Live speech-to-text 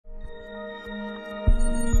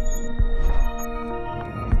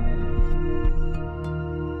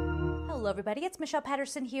everybody. It's Michelle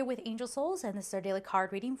Patterson here with Angel Souls, and this is our daily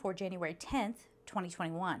card reading for January 10th,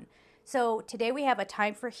 2021. So today we have a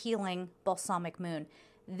time for healing balsamic moon.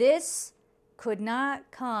 This could not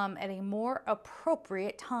come at a more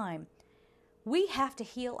appropriate time. We have to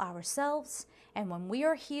heal ourselves, and when we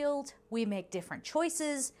are healed, we make different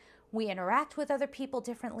choices. We interact with other people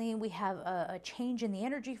differently. We have a change in the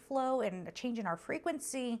energy flow and a change in our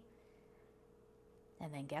frequency.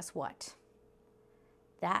 And then guess what?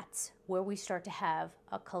 That's where we start to have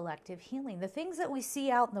a collective healing. The things that we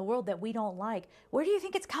see out in the world that we don't like, where do you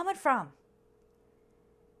think it's coming from?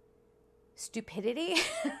 Stupidity?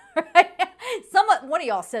 Right? One of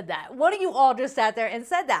y'all said that. One of you all just sat there and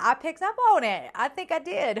said that. I picked up on it. I think I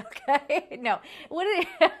did, okay? No. What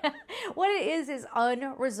it is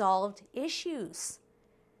unresolved issues.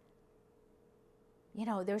 You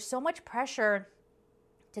know, there's so much pressure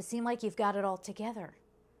to seem like you've got it all together,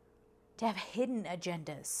 to have hidden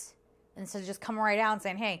agendas, instead of just coming right out and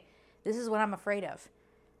saying, hey, this is what I'm afraid of.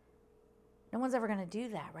 No one's ever going to do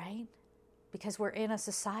that, right? Because we're in a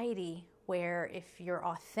society where if you're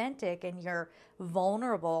authentic and you're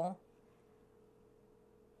vulnerable,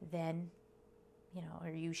 then, you know,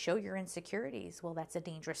 or you show your insecurities, well, that's a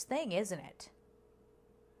dangerous thing, isn't it?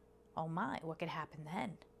 Oh my, what could happen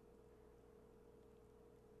then?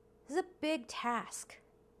 This is a big task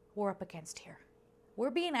we're up against here.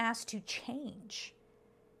 We're being asked to change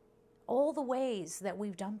all the ways that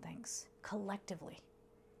we've done things collectively.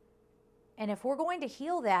 And if we're going to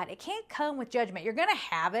heal that, it can't come with judgment. You're going to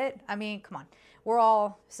have it. I mean, come on. We're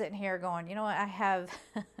all sitting here going, you know what, I have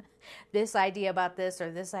this idea about this or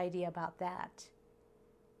this idea about that.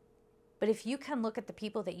 But if you can look at the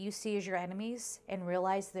people that you see as your enemies and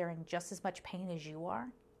realize they're in just as much pain as you are,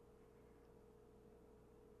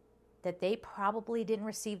 that they probably didn't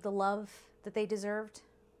receive the love that they deserved.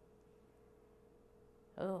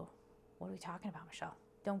 Oh, what are we talking about, Michelle?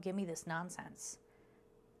 Don't give me this nonsense.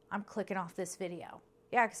 I'm clicking off this video.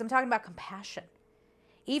 Yeah, because I'm talking about compassion.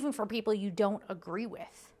 Even for people you don't agree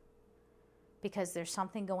with. Because there's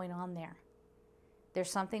something going on there.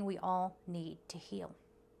 There's something we all need to heal.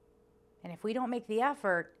 And if we don't make the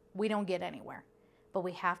effort, we don't get anywhere. But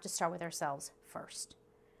we have to start with ourselves first.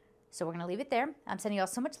 So we're going to leave it there. I'm sending you all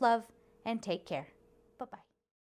so much love and take care.